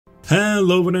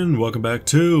Hello and welcome back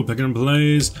to Pickin' and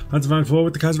Plays Let's Find 4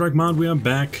 with the Kaiserreich mod. We are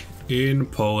back in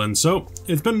Poland. So,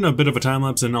 it's been a bit of a time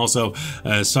lapse, and also,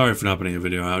 sorry for not putting a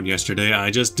video out yesterday.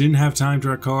 I just didn't have time to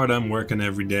record. I'm working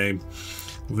every day.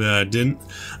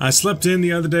 I slept in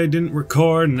the other day, didn't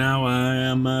record. Now I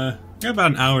am,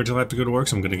 about an hour till I have to go to work,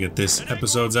 so I'm gonna get this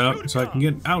episodes out so I can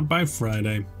get out by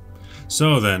Friday.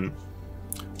 So then,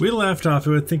 we left off,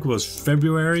 I think it was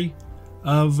February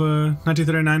of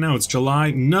 1939. Now it's July.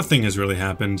 Nothing has really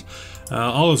happened.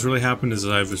 All that's really happened is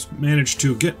I've managed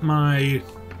to get my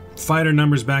fighter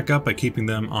numbers back up by keeping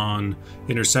them on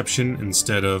interception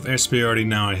instead of air superiority.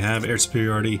 Now I have air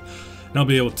superiority, and I'll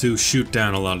be able to shoot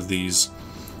down a lot of these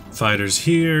fighters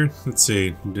here. Let's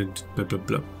see. Blah, blah,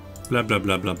 blah. Blah, blah,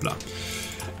 blah, blah, blah.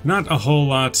 Not a whole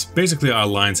lot. Basically, our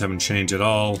lines haven't changed at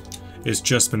all. It's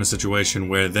just been a situation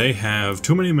where they have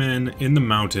too many men in the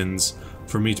mountains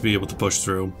for me to be able to push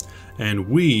through, and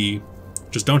we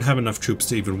just don't have enough troops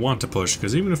to even want to push,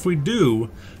 because even if we do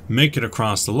make it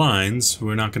across the lines,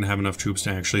 we're not going to have enough troops to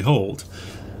actually hold.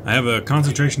 I have a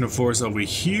concentration of force over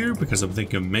here because I'm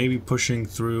thinking of maybe pushing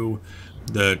through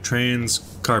the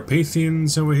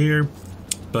Trans-Carpathians over here,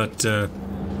 but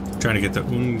trying to get the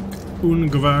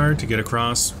Ungvar to get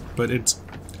across, but it's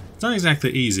not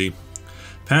exactly easy.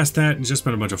 Past that, it's just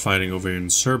been a bunch of fighting over in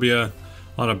Serbia.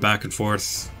 A lot of back and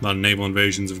forth, a lot of naval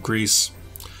invasions of Greece.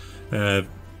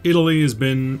 Italy has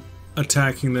been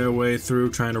attacking their way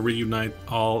through, trying to reunite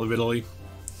all of Italy.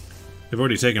 They've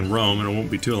already taken Rome, and it won't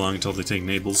be too long until they take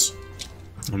Naples,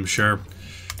 I'm sure.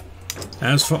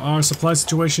 As for our supply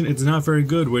situation, it's not very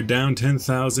good. We're down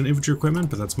 10,000 infantry equipment,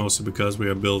 but that's mostly because we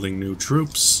are building new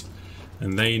troops,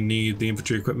 and they need the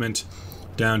infantry equipment.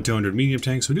 Down 200 medium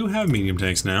tanks. We do have medium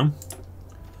tanks now.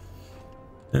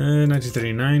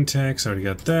 1939 tanks, already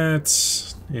got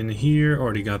that. In here,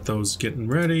 already got those getting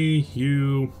ready.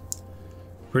 You,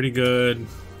 pretty good.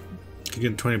 Could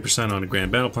get 20% on a grand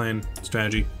battle plan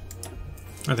strategy.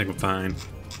 I think we're fine.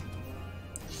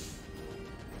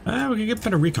 We could get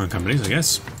better recon companies, I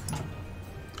guess.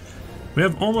 We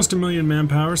have almost 1 million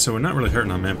manpower, so we're not really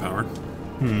hurting on manpower.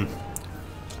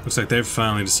 Looks like they've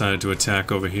finally decided to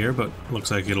attack over here, but looks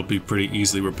like it'll be pretty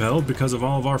easily repelled because of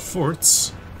all of our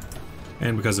forts.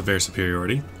 And because of air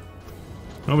superiority.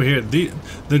 Over here,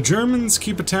 the Germans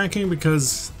keep attacking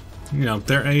because, you know,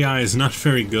 their AI is not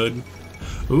very good.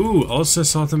 Ooh,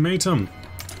 Ulces Ultimatum.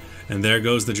 And there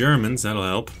goes the Germans, that'll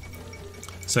help.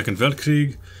 Second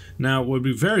Weltkrieg. Now, what would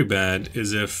be very bad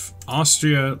is if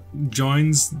Austria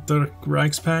joins the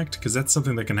Reichspakt, because that's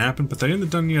something that can happen, but they're in the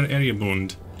Dunja Area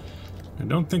Bund. I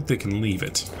don't think they can leave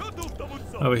it.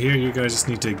 Over here, you guys just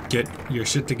need to get your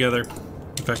shit together.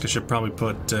 In fact, I should probably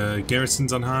put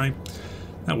garrisons on high.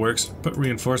 That works. Put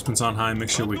reinforcements on high. Make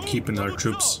sure we're keeping our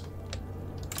troops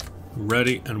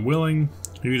ready and willing.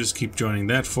 You just keep joining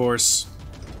that force.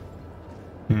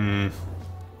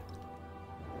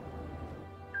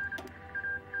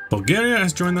 Bulgaria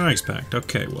has joined the Reichspakt.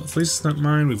 Okay, well, at least it's not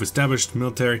mine. We've established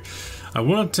military. I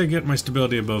want to get my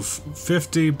stability above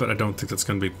 50, but I don't think that's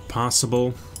going to be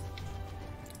possible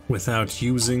without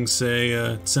using,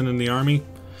 say, sending the army.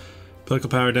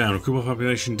 Political power down, recruitable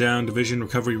population down, division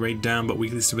recovery rate down, but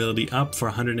weekly stability up for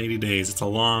 180 days. It's a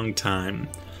long time.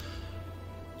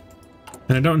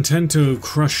 And I don't intend to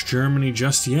crush Germany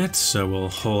just yet, so we'll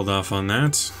hold off on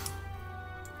that.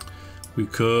 We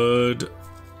could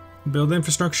build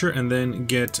infrastructure and then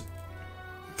get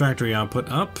factory output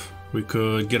up. We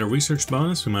could get a research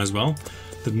bonus, we might as well.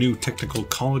 The new technical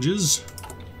colleges.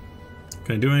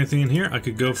 Can I do anything in here? I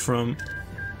could go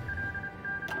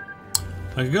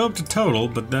up to total,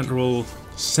 but that will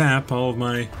sap all of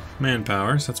my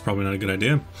manpower, so that's probably not a good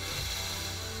idea.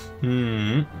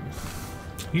 You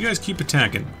guys keep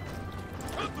attacking.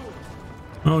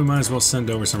 Well, we might as well send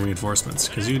over some reinforcements,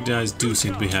 because you guys do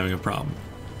seem to be having a problem.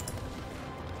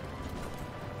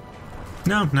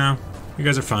 No, you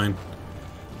guys are fine.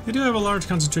 They do have a large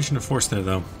concentration of force there,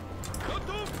 though.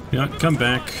 You know what, come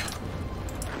back.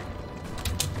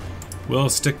 We'll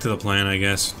stick to the plan, I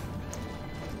guess.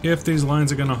 If these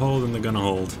lines are gonna hold, then they're gonna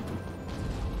hold.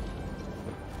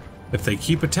 If they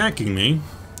keep attacking me,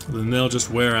 then they'll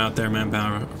just wear out their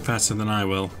manpower faster than I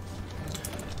will.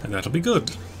 And that'll be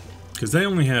good. Because they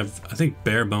only have, I think,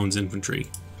 bare bones infantry.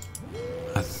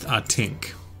 I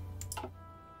think.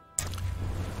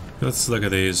 Let's look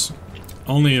at these.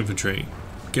 Only infantry.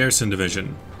 Garrison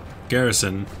division.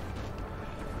 Garrison.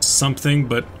 Something,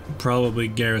 but probably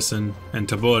garrison, and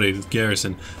Tabori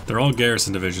garrison. They're all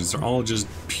garrison divisions. They're all just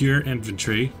pure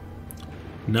infantry.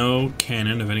 No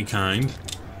cannon of any kind.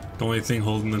 The only thing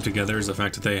holding them together is the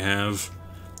fact that they have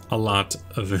a lot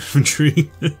of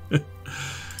infantry.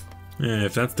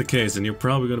 If that's the case, then you're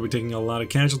probably going to be taking a lot of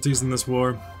casualties in this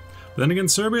war. But then again,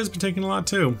 Serbia's been taking a lot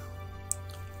too.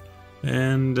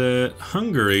 And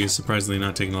Hungary is surprisingly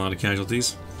not taking a lot of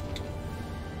casualties.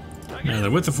 Now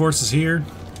that with the forces here,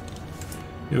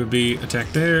 it would be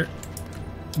attack there,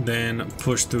 then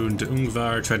push through into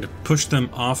Ungvar, try to push them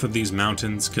off of these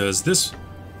mountains, because this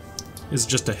is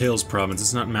just a hills province,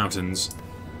 it's not mountains.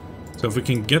 So if we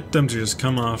can get them to just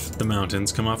come off the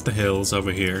mountains, come off the hills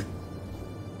over here,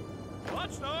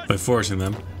 by forcing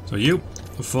them. So you,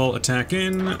 a full attack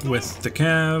in with the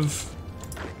Cav,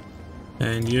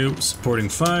 and you supporting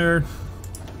fire.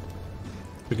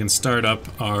 We can start up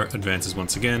our advances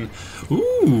once again.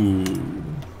 Ooh!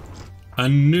 A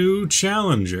new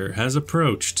challenger has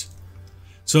approached.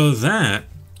 So that,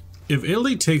 if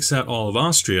Italy takes out all of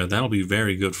Austria, that'll be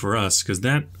very good for us, because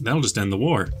that'll just end the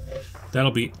war.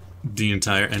 That'll be the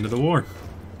entire end of the war.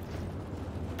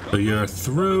 So you're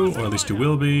through, or at least you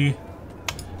will be.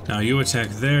 Now you attack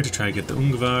there to try to get the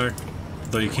Ungvar,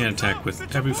 though you can't attack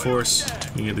with every force.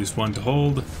 You need at least one to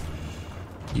hold.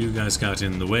 You guys got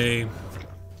in the way.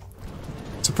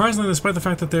 Surprisingly, despite the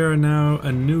fact that there are now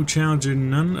a new challenger,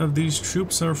 none of these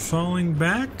troops are falling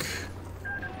back.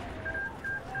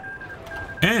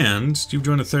 And you've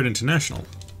joined a third international.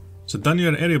 So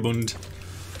Danjur Erebund.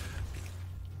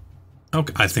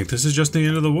 Okay, I think this is just the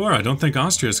end of the war. I don't think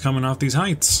Austria is coming off these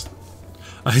heights.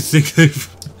 I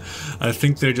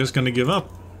think they're just going to give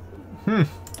up.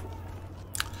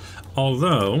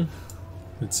 Although,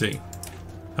 let's see.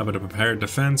 How about a prepared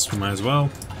defense? We might as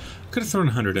well. Could have thrown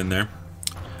 100 in there.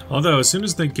 Although, as soon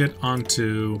as they get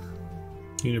onto...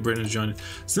 Union Britain is joining.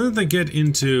 As soon as they get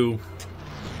into,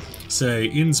 say,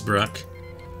 Innsbruck,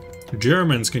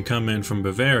 Germans can come in from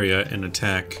Bavaria and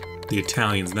attack the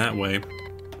Italians that way.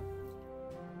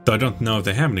 Though I don't know if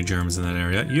they have any Germans in that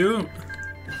area. You...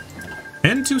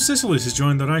 And two Sicilies has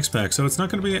joined the Reichspakt, so it's not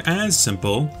going to be as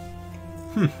simple.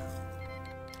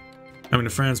 Coming to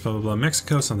France, blah blah blah.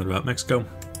 Mexico, something about Mexico.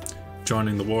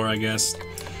 Joining the war, I guess.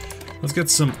 Let's get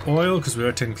some oil, because we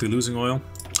are technically losing oil.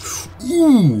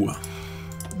 Ooh!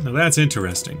 Now that's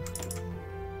interesting.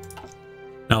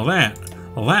 Now that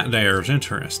there is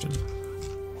interesting.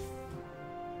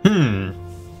 An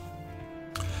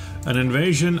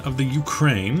invasion of the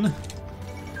Ukraine.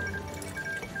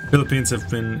 Philippines have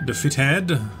been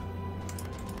defeated.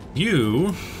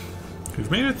 We've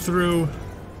made it through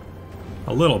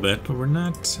a little bit, but we're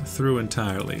not through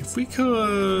entirely. If we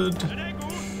could...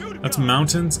 That's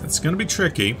mountains. It's going to be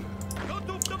tricky.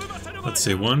 Let's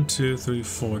see. 1, 2, 3,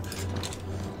 4.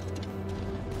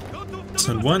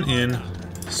 Send one in.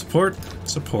 Support.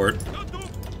 Support.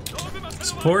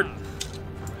 Support.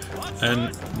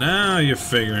 And now you're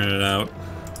figuring it out.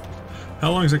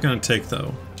 How long is it going to take,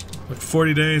 though? Like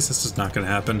 40 days? This is not going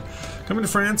to happen. Coming to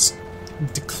France.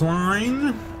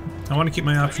 Decline. I want to keep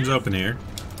my options open here.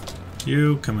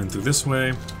 You come in through this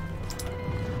way.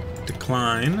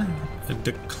 Decline. A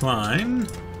decline.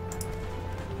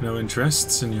 No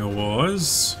interests in your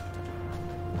wars.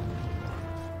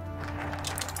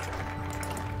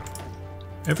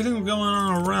 Everything going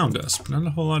on around us, but not a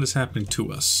whole lot is happening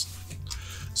to us.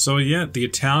 So yeah, the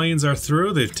Italians are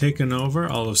through. They've taken over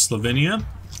all of Slovenia.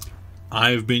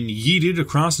 I've been yeeted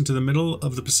across into the middle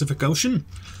of the Pacific Ocean.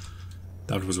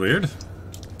 That was weird.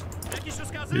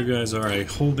 You guys are a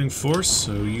holding force,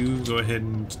 so you go ahead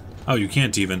and... Oh, you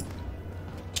can't even.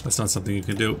 That's not something you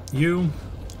can do. You,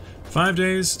 5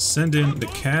 days, send in the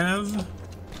Cav.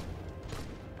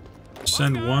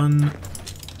 Send one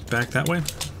back that way.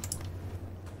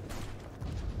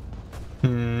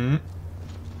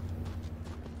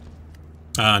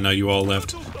 Ah, no, you all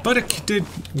left. But it did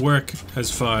work as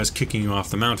far as kicking you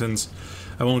off the mountains.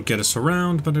 I won't get us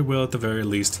around, but I will at the very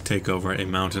least take over a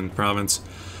mountain province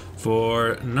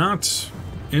for not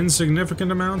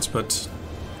insignificant amounts, but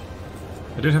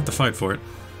I did have to fight for it.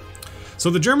 So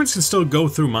the Germans can still go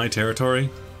through my territory.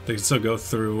 They can still go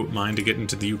through mine to get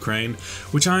into the Ukraine,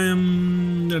 which I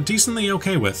am decently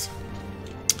okay with.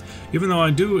 Even though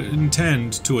I do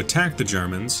intend to attack the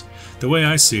Germans, the way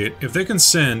I see it, if they can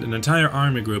send an entire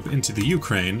army group into the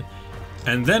Ukraine,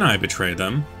 and then I betray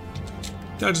them,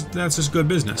 that's just good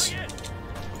business.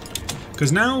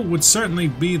 Because now would certainly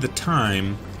be the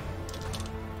time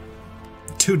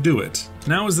to do it.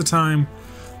 Now is the time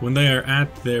when they are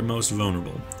at their most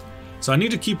vulnerable. So I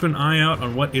need to keep an eye out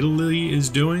on what Italy is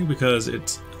doing, because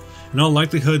it's, in all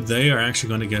likelihood, they are actually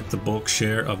going to get the bulk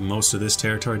share of most of this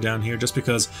territory down here, just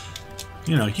because,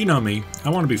 you know me,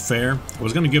 I want to be fair. I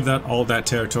was going to give all that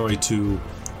territory to,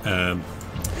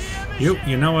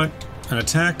 you know what, an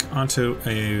attack onto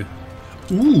a,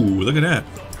 ooh, look at that.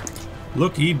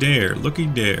 Looky dare, looky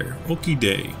dare, okie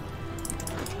day.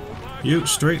 You,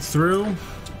 straight through.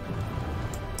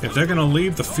 If they're gonna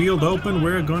leave the field open,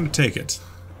 we're going to take it.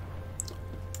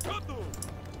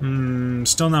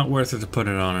 Still not worth it to put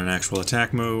it on an actual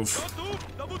attack move.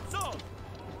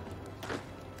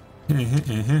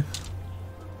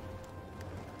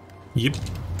 Yep.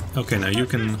 Okay, now you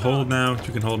can hold now,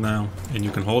 you can hold now, and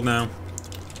you can hold now.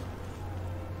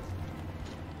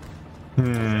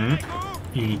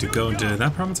 You need to go into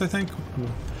that province, I think?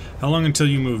 How long until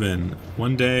you move in?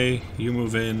 1 day, you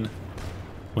move in.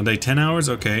 1 day, 10 hours?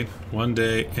 Okay. 1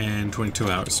 day and 22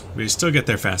 hours. We still get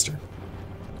there faster.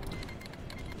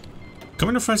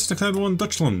 Coming to France declared war in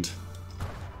Deutschland.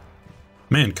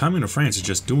 Man, Coming to France is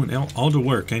just doing all the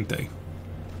work, ain't they?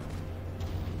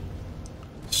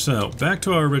 So, back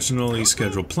to our originally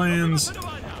scheduled plans.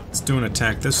 Let's do an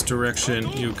attack this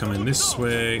direction. You come in this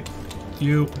way.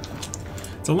 You.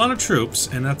 It's a lot of troops,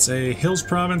 and that's a hills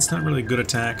province. Not really a good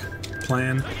attack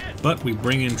plan, but we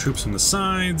bring in troops from the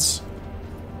sides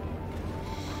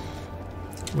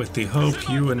with the hope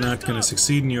you are not going to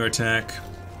succeed in your attack.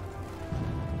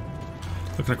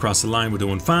 Looking across the line, we're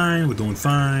doing fine. We're doing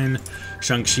fine.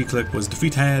 Shang Shiklik was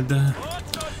defeated.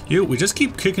 We just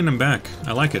keep kicking them back.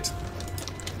 I like it.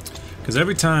 Because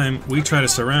every time we try to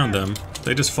surround them,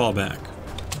 they just fall back.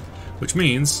 Which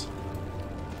means,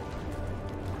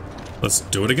 let's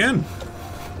do it again.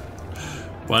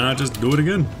 Why not just do it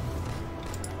again?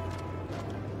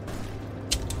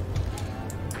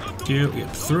 Yep,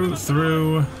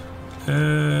 through.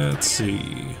 Let's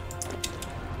see.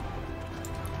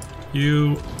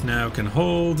 You now can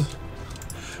hold.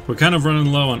 We're kind of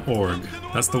running low on org.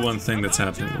 That's the one thing that's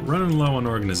happening. We're running low on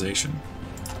organization.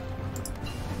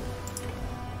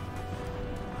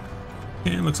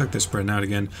 And looks like they're spreading out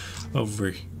again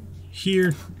over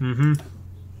here.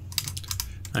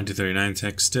 1939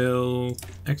 tech still.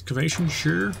 Excavation,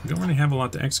 sure. We don't really have a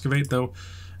lot to excavate though.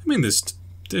 I mean,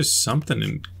 there's something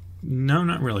in. No,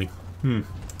 not really.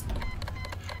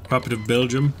 Cooperative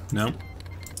Belgium. No.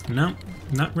 No,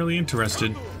 not really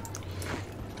interested.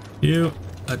 You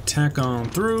attack on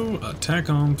through. Attack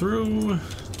on through.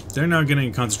 They're now getting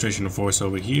a concentration of force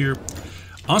over here.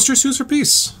 Austria sues for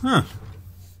peace. Huh.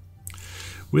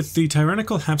 With the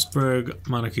tyrannical Habsburg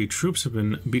monarchy, troops have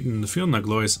been beaten in the field, not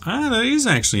glorious. Ah, that is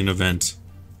actually an event.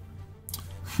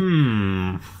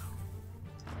 Well,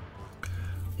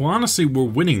 honestly, we're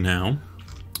winning now.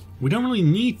 We don't really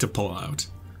need to pull out.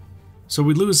 So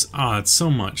we lose, it's so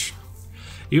much.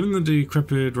 Even the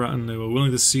decrepit, rotten, they were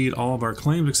willing to cede all of our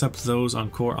claims except those on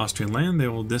core Austrian land. They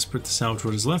will desperate to salvage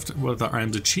what is left. What our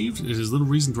aims achieved, it is little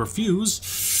reason to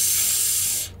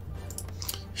refuse.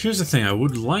 Here's the thing, I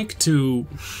would like to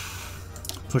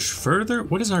push further.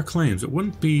 What is our claims? It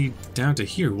wouldn't be down to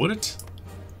here, would it?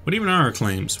 What even are our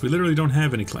claims? We literally don't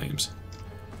have any claims.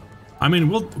 I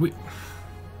mean,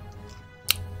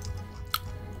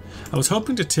 I was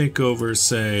hoping to take over,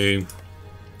 say,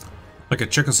 like a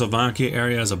Czechoslovakia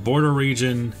area as a border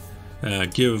region,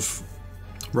 give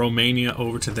Romania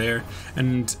over to there,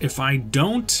 and if I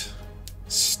don't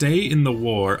stay in the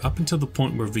war up until the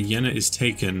point where Vienna is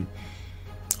taken,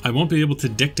 I won't be able to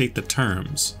dictate the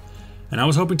terms. And I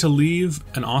was hoping to leave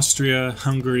an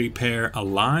Austria-Hungary pair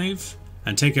alive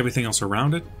and take everything else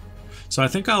around it. So I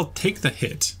think I'll take the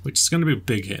hit, which is going to be a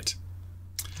big hit.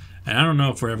 And I don't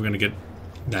know if we're ever going to get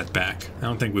that back. I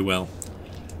don't think we will.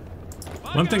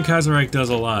 One thing Kaiserreich does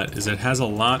a lot is it has a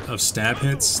lot of stab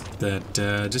hits that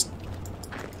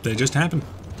they just happen.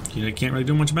 You can't really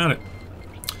do much about it.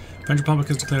 French Republic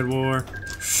has declared war.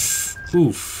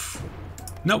 Oof.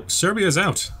 No, Serbia's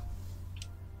out.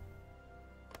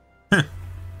 Huh.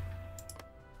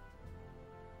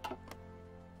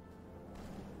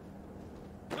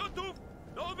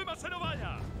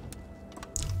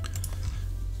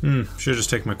 Should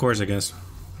just take my course, I guess.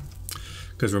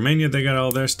 Because Romania, they got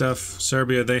all their stuff.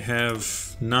 Serbia, they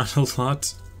have not a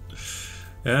lot.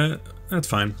 That's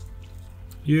fine.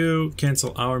 You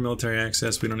cancel our military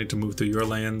access. We don't need to move through your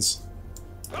lands.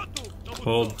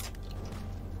 Hold.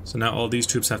 So now all these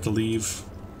troops have to leave.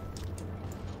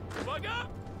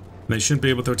 They shouldn't be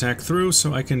able to attack through,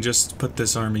 so I can just put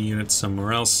this army unit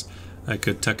somewhere else. I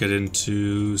could tuck it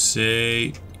into,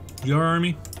 say, your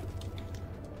army.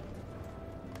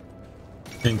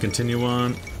 And continue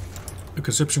on. A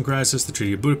conscription crisis, the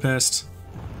Treaty of Budapest.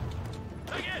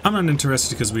 I'm not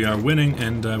interested because we are winning,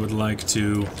 and I would like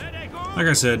to, like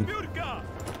I said,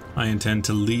 I intend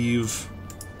to leave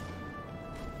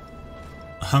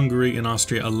Hungary and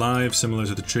Austria alive, similar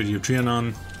to the Treaty of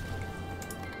Trianon.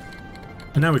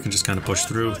 And now we can just kind of push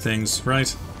through things,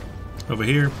 right? Over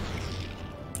here.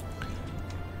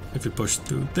 If we push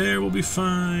through there, we'll be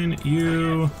fine.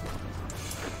 You...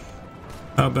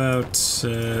 How about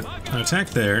an attack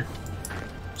there?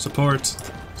 Support.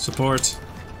 Support.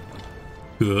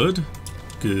 Good.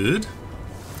 Good.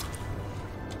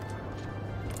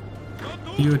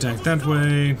 You attack that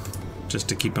way, just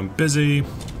to keep them busy.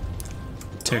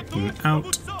 Taken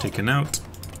out. Taken out.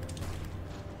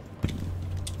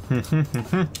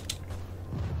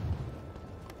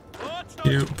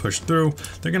 You push through.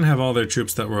 They're gonna have all their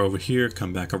troops that were over here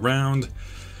come back around.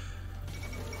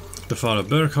 The fall of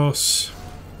Burgos.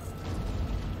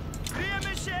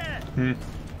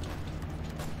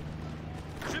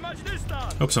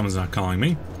 Hope someone's not calling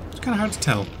me. It's kind of hard to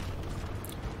tell.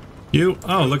 You?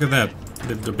 Oh, look at that.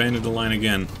 They've abandoned the line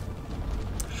again.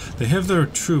 They have their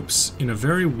troops in a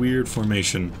very weird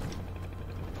formation.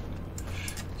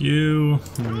 You...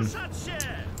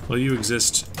 Well, you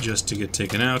exist just to get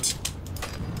taken out.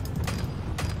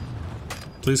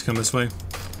 Please come this way.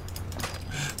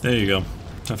 There you go.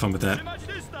 Have fun with that.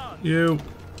 You...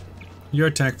 Your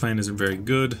attack plan isn't very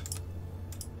good.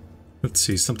 Let's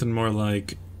see, something more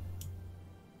like...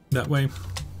 that way.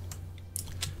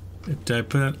 Did I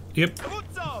put that? Yep.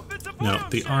 No,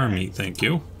 the army, thank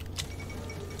you.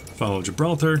 Follow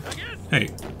Gibraltar. Hey,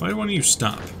 why don't you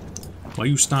stop? Why are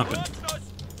you stopping?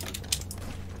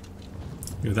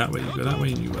 You go that way, you go that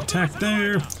way, and you attack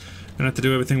there. Gonna have to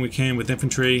do everything we can with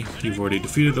infantry. You've already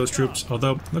defeated those troops,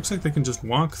 although looks like they can just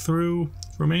walk through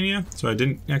Romania, so I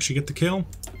didn't actually get the kill.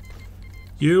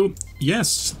 You,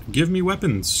 yes, give me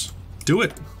weapons. Do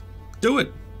it. Do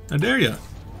it. I dare ya.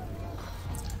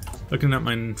 Looking at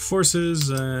my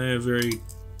forces,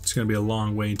 it's gonna be a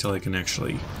long way until I can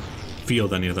actually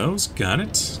field any of those. Got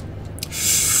it.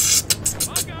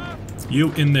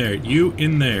 You in there, you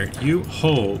in there, you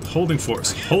hold. Holding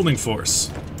force, holding force.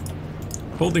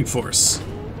 Holding force.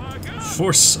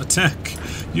 Force attack.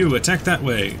 You attack that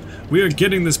way. We are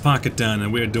getting this pocket done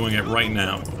and we are doing it right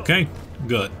now. Okay?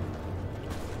 Good.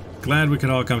 Glad we could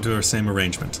all come to our same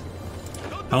arrangement.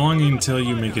 How long until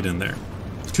you make it in there?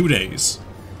 2 days.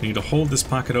 We need to hold this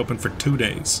pocket open for 2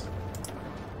 days.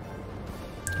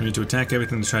 We need to attack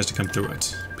everything that tries to come through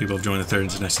it. People have joined the Third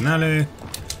Internationale.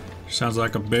 Sounds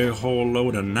like a big whole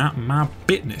load of not my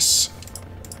business.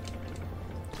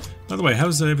 By the way,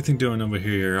 how's everything doing over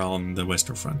here on the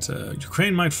Western Front?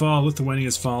 Ukraine might fall,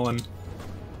 Lithuania's fallen.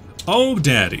 Oh,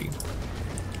 daddy.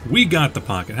 We got the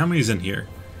pocket. How many is in here?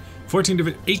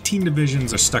 18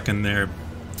 divisions are stuck in there.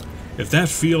 If that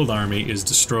field army is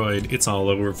destroyed, it's all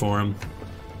over for them.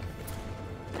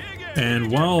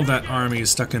 And while that army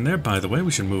is stuck in there, by the way,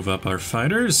 we should move up our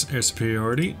fighters. Air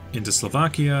superiority into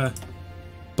Slovakia.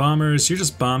 Bombers, you're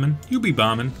just bombing. You be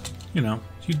bombing. You know,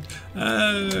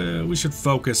 we should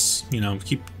focus, you know,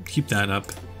 keep that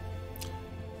up.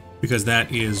 Because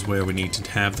that is where we need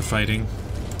to have the fighting.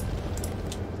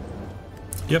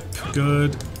 Yep,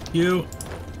 good. You,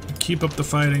 keep up the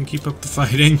fighting, keep up the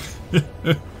fighting.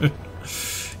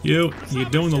 You're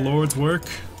doing the Lord's work.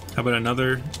 How about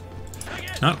another?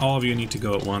 Not all of you need to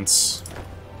go at once.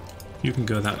 You can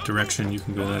go that direction, you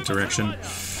can go that direction.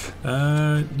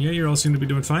 Yeah, you all seem to be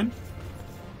doing fine.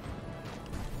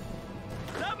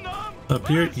 Up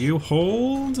here, you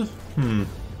hold?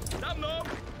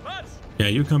 Yeah,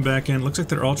 you come back in. Looks like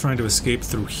they're all trying to escape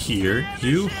through here.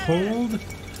 You hold.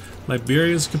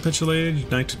 Liberia's capitulated.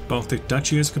 United Baltic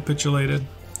Duchy has capitulated.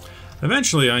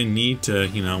 Eventually, I need to,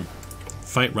 you know,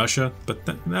 fight Russia, but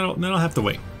that'll have to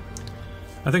wait.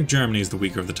 I think Germany is the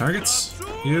weaker of the targets.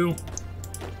 You're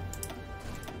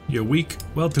weak.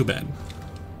 Well, too bad.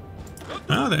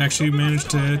 Oh, they actually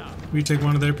managed to retake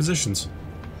one of their positions.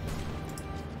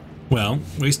 Well,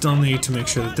 we still need to make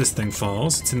sure that this thing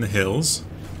falls. It's in the hills.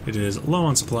 It is low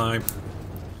on supply.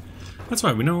 That's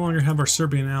why we no longer have our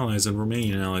Serbian allies and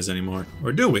Romanian allies anymore.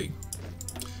 Or do we?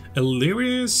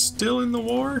 Illyria is still in the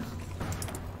war?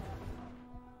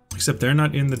 Except they're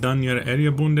not in the Danya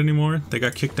area Bund anymore. They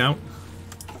got kicked out.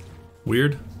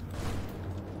 Weird.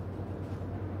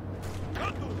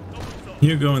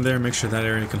 You go in there, make sure that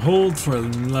area can hold for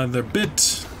another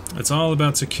bit. It's all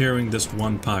about securing this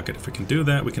one pocket. If we can do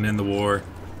that, we can end the war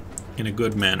in a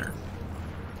good manner.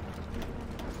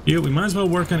 Yeah, we might as well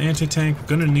work on anti-tank. We're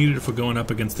gonna need it if we're going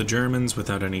up against the Germans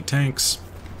without any tanks.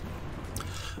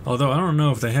 Although I don't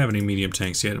know if they have any medium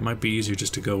tanks yet. It might be easier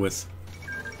just to go with...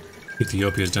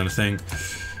 Ethiopia's done a thing.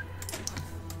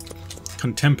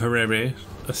 Contemporary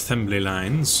assembly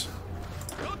lines.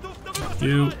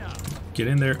 You get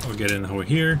in there or get in over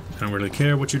here. I don't really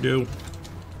care what you do.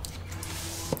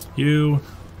 You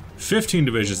 15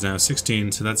 divisions now,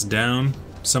 16, so that's down.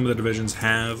 Some of the divisions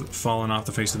have fallen off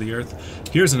the face of the earth.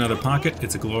 Here's another pocket.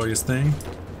 It's a glorious thing.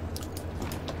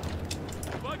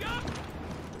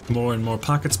 More and more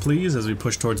pockets, please, as we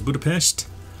push towards Budapest.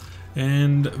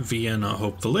 And Vienna,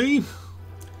 hopefully.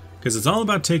 Because it's all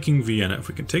about taking Vienna. If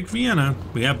we can take Vienna,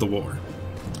 we have the war.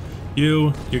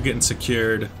 You're getting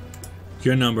secured.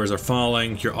 Your numbers are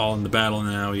falling. You're all in the battle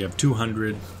now. You have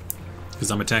 200. Because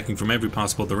I'm attacking from every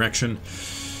possible direction.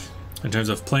 In terms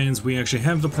of planes, we actually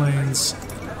have the planes.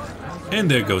 And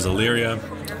there goes Illyria.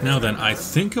 Now then, I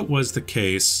think it was the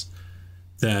case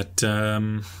that...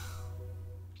 I'm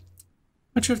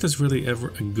not sure if there's really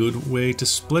ever a good way to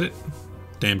split it.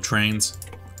 Damn trains.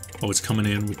 Always coming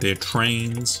in with their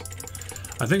trains.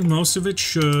 I think most of it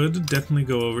should definitely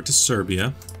go over to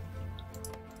Serbia.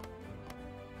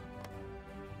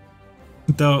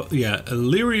 Though, yeah,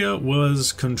 Illyria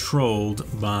was controlled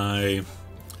by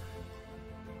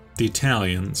the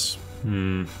Italians.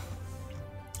 Though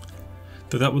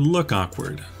that would look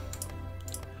awkward.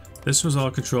 This was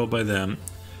all controlled by them.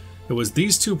 It was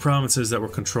these two provinces that were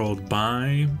controlled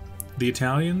by the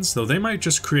Italians, though they might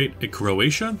just create a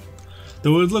Croatia.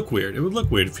 Though it would look weird. It would look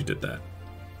weird if you did that.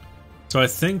 So I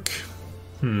think...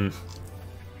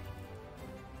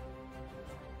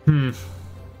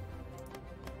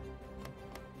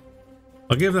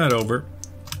 I'll give that over.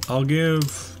 I'll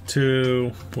give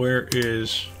to... Where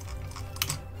is...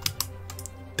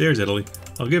 There's Italy.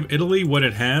 I'll give Italy what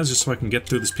it has just so I can get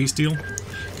through this peace deal.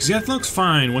 Because that looks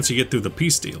fine once you get through the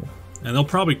peace deal. And they'll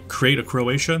probably create a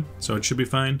Croatia, so it should be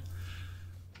fine.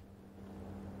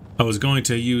 I was going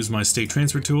to use my state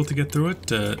transfer tool to get through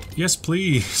it. Yes,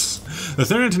 please. The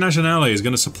Third Internationale is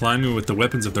going to supply me with the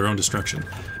weapons of their own destruction.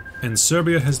 And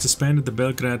Serbia has disbanded the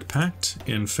Belgrade Pact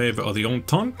in favor of the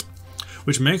Entente,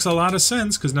 which makes a lot of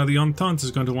sense, because now the Entente is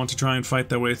going to want to try and fight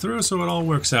their way through, so it all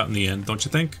works out in the end, don't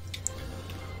you think?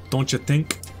 Don't you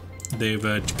think? They've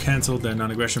cancelled their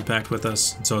non-aggression pact with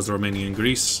us, and so is Romania and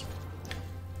Greece.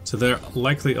 So they're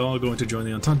likely all going to join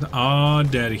the Entente. Oh,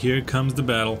 daddy, here comes the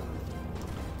battle.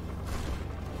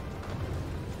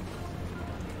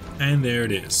 And there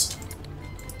it is.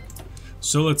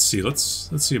 So let's see. Let's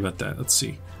see about that. Let's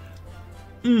see.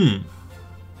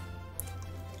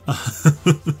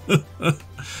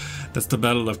 That's the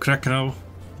Battle of Krakow.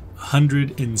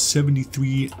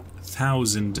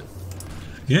 173,000.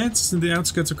 Yeah, it's in the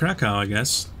outskirts of Krakow, I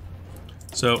guess.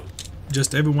 So,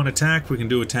 just everyone attack. We can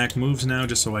do attack moves now,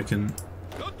 just so I can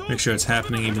make sure it's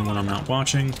happening even when I'm not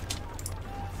watching.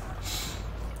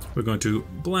 We're going to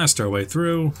blast our way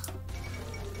through.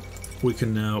 We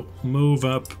can now move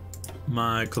up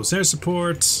my close air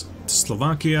support to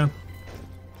Slovakia.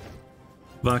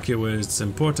 Slovakia was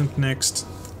important next.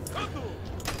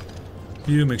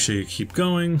 You make sure you keep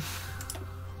going.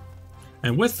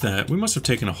 And with that, we must have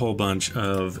taken a whole bunch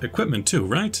of equipment too,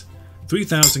 right?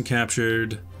 3,000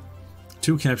 captured,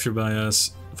 2 captured by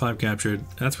us, 5 captured.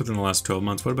 That's within the last 12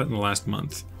 months. What about in the last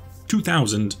month?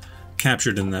 2,000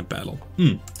 captured in that battle.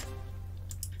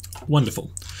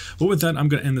 Wonderful. Well, with that, I'm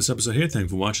going to end this episode here. Thank you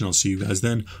for watching. I'll see you guys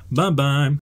then. Bye-bye.